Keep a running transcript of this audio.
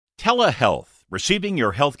Telehealth, receiving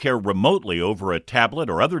your healthcare remotely over a tablet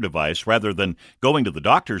or other device rather than going to the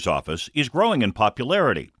doctor's office, is growing in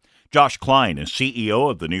popularity. Josh Klein is CEO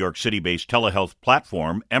of the New York City-based telehealth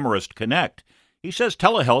platform Emerest Connect. He says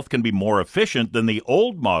telehealth can be more efficient than the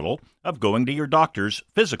old model of going to your doctor's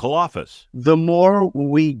physical office. The more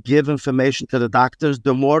we give information to the doctors,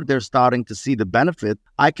 the more they're starting to see the benefit.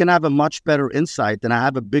 I can have a much better insight and I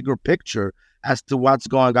have a bigger picture as to what's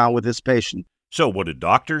going on with this patient. So what do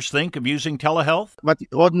doctors think of using telehealth? What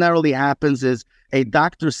ordinarily happens is a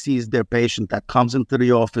doctor sees their patient that comes into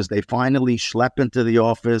the office. They finally schlep into the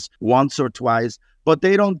office once or twice, but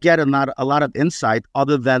they don't get a lot of insight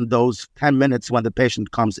other than those 10 minutes when the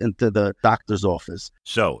patient comes into the doctor's office.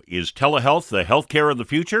 So is telehealth the healthcare of the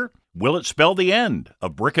future? Will it spell the end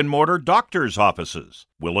of brick-and-mortar doctors' offices?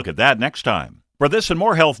 We'll look at that next time. For this and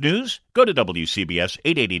more health news, go to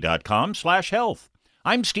WCBS880.com/health.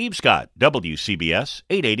 I'm Steve Scott, WCBS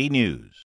 880 News.